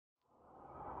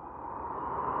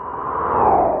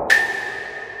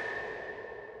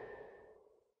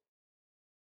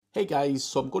Hey guys,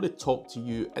 so I'm going to talk to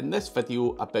you in this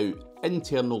video about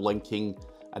internal linking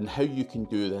and how you can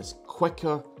do this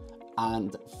quicker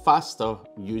and faster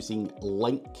using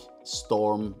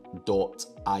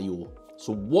LinkStorm.io.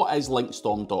 So what is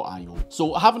LinkStorm.io?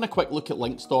 So having a quick look at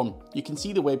LinkStorm, you can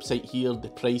see the website here, the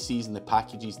prices and the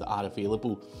packages that are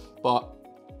available. But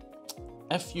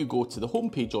if you go to the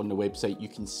homepage on the website, you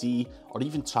can see, or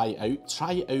even try it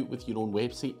out with your own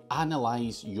website,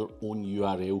 analyze your own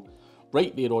URL.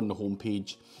 Right there on the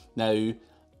homepage. Now,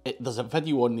 there's a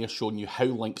video on there showing you how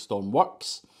LinkStorm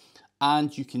works,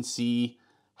 and you can see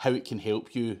how it can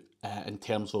help you in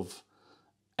terms of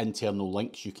internal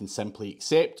links. You can simply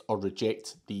accept or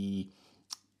reject the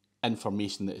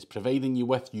information that it's providing you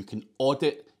with. You can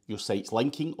audit your site's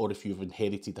linking, or if you've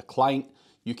inherited a client,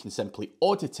 you can simply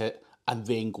audit it and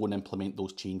then go and implement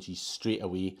those changes straight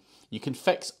away. You can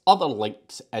fix other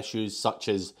links issues such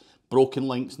as broken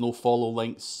links, no follow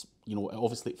links. You know,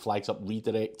 obviously it flags up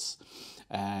redirects.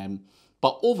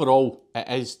 But overall, it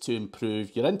is to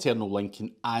improve your internal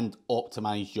linking and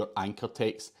optimize your anchor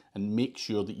text and make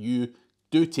sure that you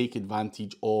do take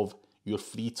advantage of your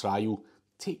free trial.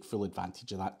 Take full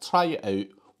advantage of that. Try it out.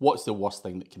 What's the worst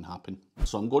thing that can happen?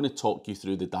 So I'm going to talk you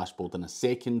through the dashboard in a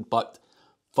second, but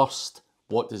first,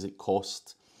 what does it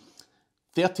cost?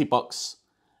 $30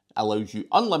 allows you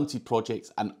unlimited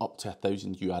projects and up to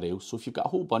 1,000 URLs. So if you've got a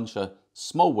whole bunch of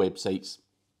small websites,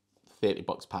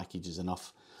 $30 package is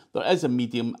enough. There is a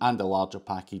medium and a larger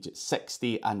package at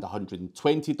 $60 and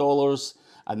 $120,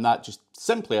 and that just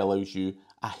simply allows you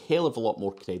a hell of a lot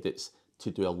more credits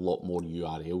to do a lot more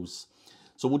URLs.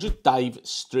 So we'll just dive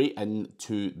straight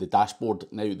into the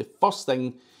dashboard. Now, the first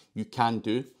thing you can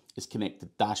do is connect the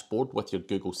dashboard with your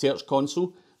Google Search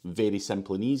Console. Very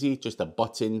simple and easy, just a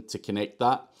button to connect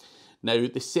that. Now,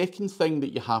 the second thing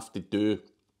that you have to do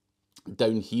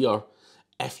down here,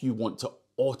 if you want to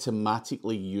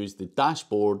automatically use the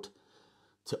dashboard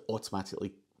to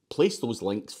automatically place those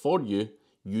links for you,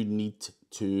 you need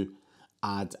to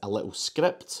add a little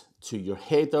script to your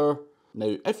header.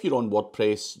 Now, if you're on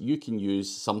WordPress, you can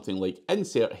use something like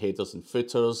insert headers and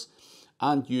footers,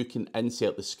 and you can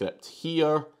insert the script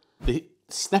here. The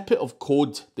snippet of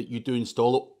code that you do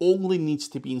install only needs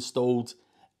to be installed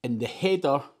in the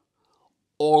header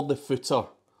or the footer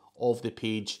of the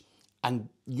page, and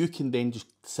you can then just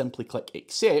simply click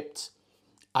accept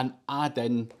and add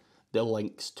in the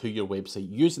links to your website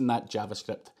using that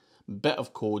JavaScript bit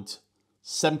of code.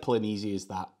 Simple and easy as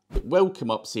that. It will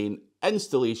come up saying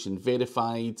installation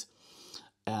verified,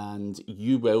 and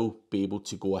you will be able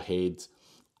to go ahead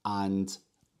and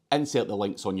insert the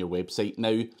links on your website.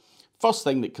 Now, first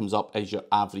thing that comes up is your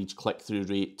average click-through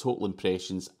rate, total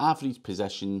impressions, average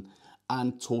position,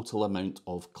 and total amount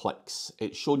of clicks.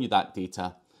 It's showing you that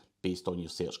data based on your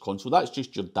Search Console. That's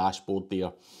just your dashboard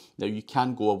there. Now, you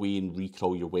can go away and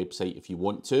recrawl your website if you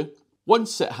want to.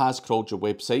 Once it has crawled your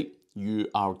website, you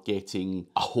are getting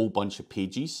a whole bunch of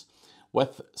pages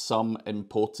with some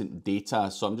important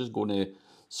data. So I'm just going to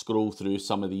scroll through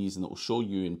some of these and it will show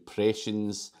you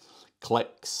impressions,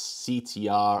 clicks,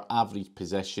 CTR, average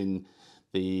position,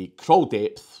 the crawl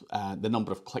depth, the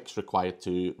number of clicks required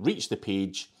to reach the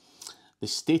page, the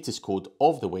status code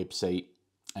of the website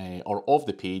or of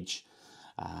the page,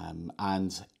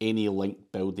 and any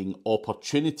link building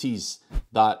opportunities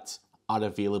that are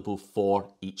available for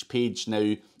each page.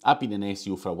 Now, I've been in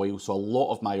SEO for a while, so a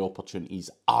lot of my opportunities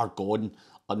are gone,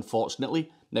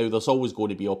 unfortunately. Now, there's always going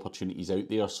to be opportunities out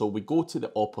there. So we go to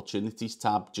the opportunities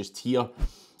tab just here,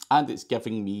 and it's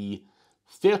giving me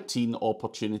 13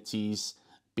 opportunities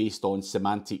based on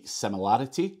semantic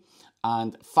similarity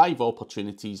and 5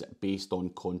 opportunities based on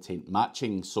content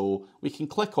matching. So we can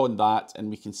click on that and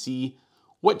we can see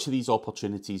which of these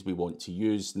opportunities we want to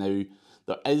use. Now,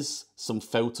 there is some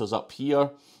filters up here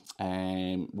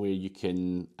where you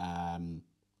can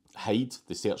hide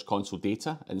the Search Console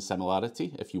data in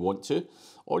similarity if you want to,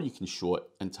 or you can show it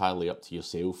entirely up to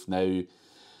yourself. Now,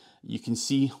 you can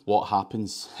see what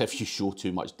happens if you show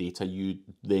too much data. You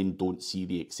then don't see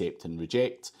the accept and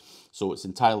reject. So it's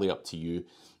entirely up to you.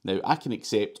 Now, I can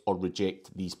accept or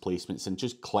reject these placements and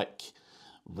just click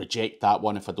reject that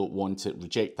one if I don't want it,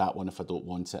 reject that one if I don't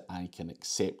want it. I can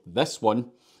accept this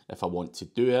one if I want to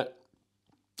do it,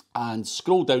 and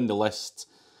scroll down the list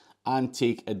and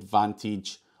take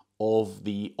advantage of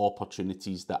the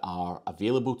opportunities that are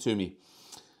available to me.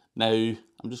 Now,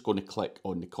 I'm just going to click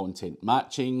on the content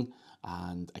matching,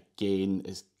 and again,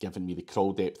 it's giving me the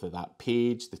crawl depth of that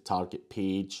page, the target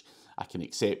page. I can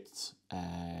accept,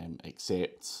 and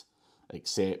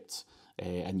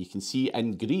you can see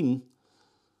in green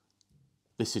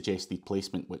the suggested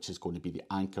placement, which is going to be the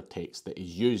anchor text that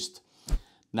is used.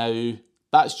 Now,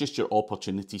 that's just your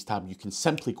opportunities tab. You can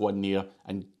simply go in there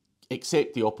and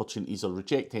accept the opportunities or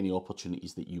reject any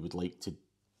opportunities that you would like to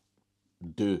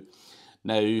do.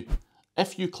 Now,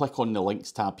 if you click on the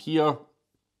links tab here,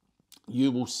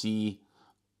 you will see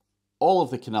all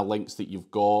of the kind of links that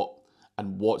you've got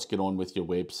and what's going on with your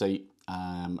website,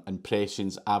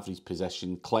 impressions, average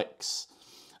position, clicks,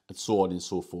 and so on and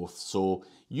so forth. So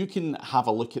you can have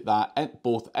a look at that at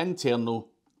both internal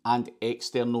and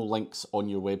external links on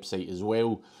your website as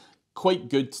well. Quite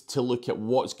good to look at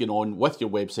what's going on with your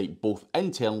website both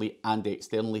internally and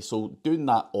externally. So doing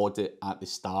that audit at the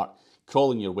start,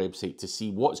 crawling your website to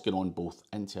see what's going on both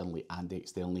internally and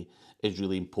externally is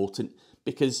really important,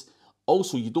 because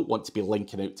also you don't want to be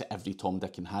linking out to every Tom,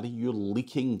 Dick and Harry. You're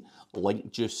leaking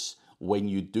link juice when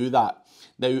you do that.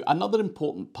 Now, another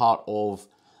important part of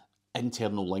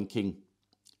internal linking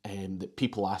that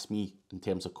people ask me in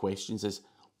terms of questions is,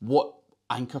 what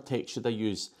anchor text should I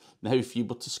use? Now, if you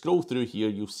were to scroll through here,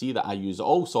 you'll see that I use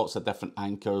all sorts of different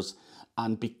anchors,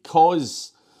 and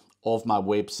because of my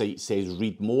website says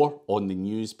read more on the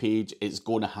news page, it's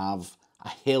going to have a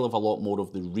hell of a lot more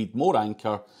of the read more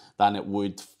anchor than it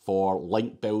would for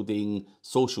link building,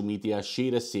 social media,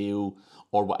 share a sale,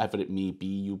 or whatever it may be.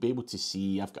 You'll be able to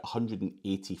see I've got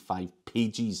 185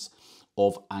 pages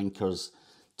of anchors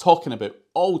talking about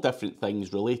all different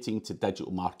things relating to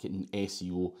digital marketing,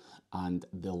 SEO, and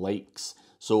the likes.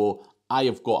 So I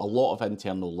have got a lot of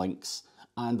internal links.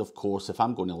 And of course, if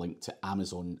I'm going to link to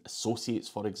Amazon Associates,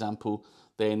 for example,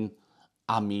 then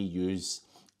I may use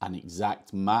an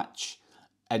exact match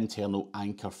internal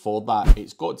anchor for that.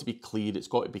 It's got to be clear, it's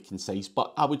got to be concise,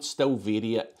 but I would still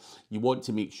vary it. You want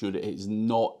to make sure that it's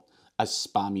not as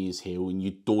spammy as hell and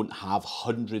you don't have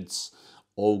hundreds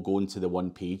all going to the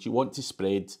one page. You want to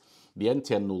spread the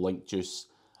internal link juice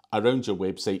around your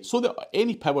website so that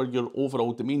any power your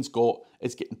overall domain's got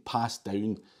is getting passed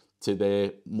down to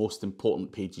the most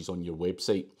important pages on your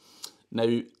website.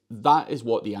 Now, that is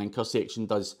what the anchor section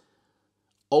does.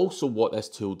 Also, what this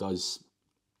tool does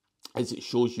is it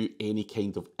shows you any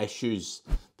kind of issues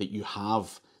that you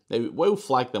have. Now, it will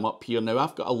flag them up here. Now,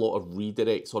 I've got a lot of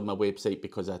redirects on my website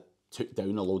because I took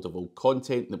down a load of old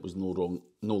content that was no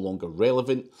longer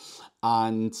relevant,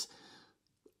 and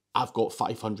I've got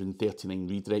 539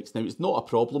 redirects. Now, it's not a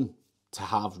problem to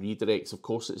have redirects, of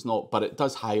course it's not, but it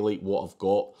does highlight what I've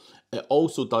got. It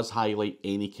also does highlight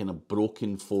any kind of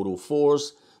broken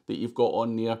 404s that you've got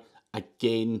on there.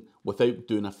 Again, without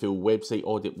doing a full website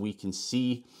audit, we can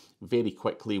see very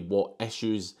quickly what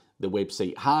issues the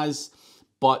website has,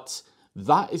 but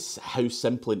that is how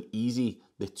simple and easy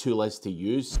the tool is to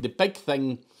use. The big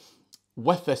thing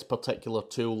with this particular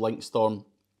tool, LinkStorm,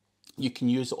 you can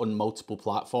use it on multiple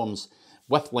platforms.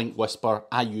 With Link Whisper,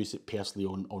 I use it personally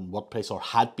on WordPress, or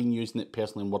had been using it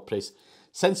personally on WordPress.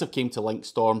 Since I've came to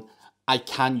LinkStorm, I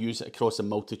can use it across a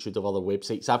multitude of other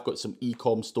websites. I've got some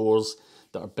e-com stores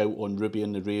that are built on Ruby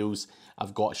on the Rails.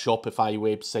 I've got a Shopify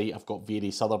website. I've got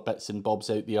various other bits and bobs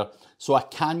out there. So I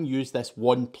can use this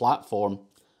one platform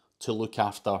to look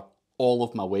after all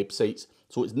of my websites.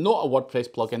 So it's not a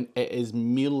WordPress plugin. It is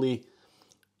merely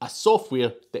a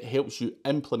software that helps you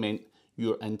implement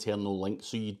your internal links,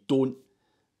 so you don't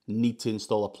need to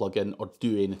install a plugin or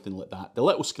do anything like that. The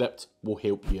little script will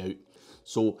help you out.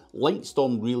 So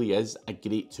LinkStorm really is a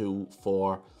great tool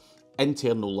for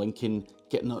internal linking,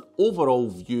 getting an overall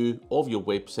view of your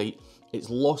website. It's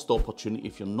lost opportunity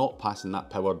if you're not passing that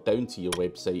power down to your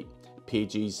website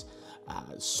pages.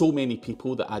 So many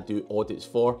people that I do audits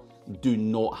for do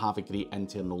not have a great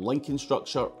internal linking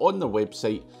structure on their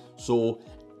website. So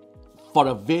for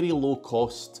a very low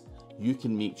cost, you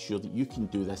can make sure that you can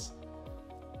do this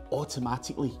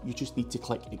automatically. You just need to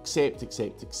click accept,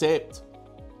 accept, accept,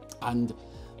 and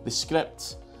the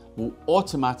script will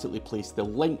automatically place the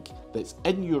link that's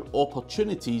in your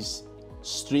opportunities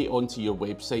straight onto your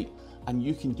website. And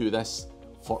you can do this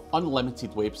for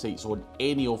unlimited websites on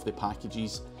any of the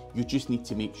packages. You just need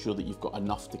to make sure that you've got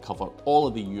enough to cover all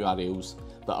of the URLs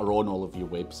that are on all of your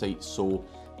websites. So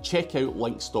check out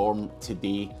LinkStorm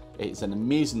today. It's an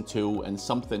amazing tool and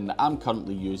something that I'm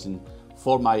currently using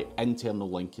for my internal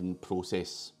linking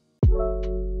process.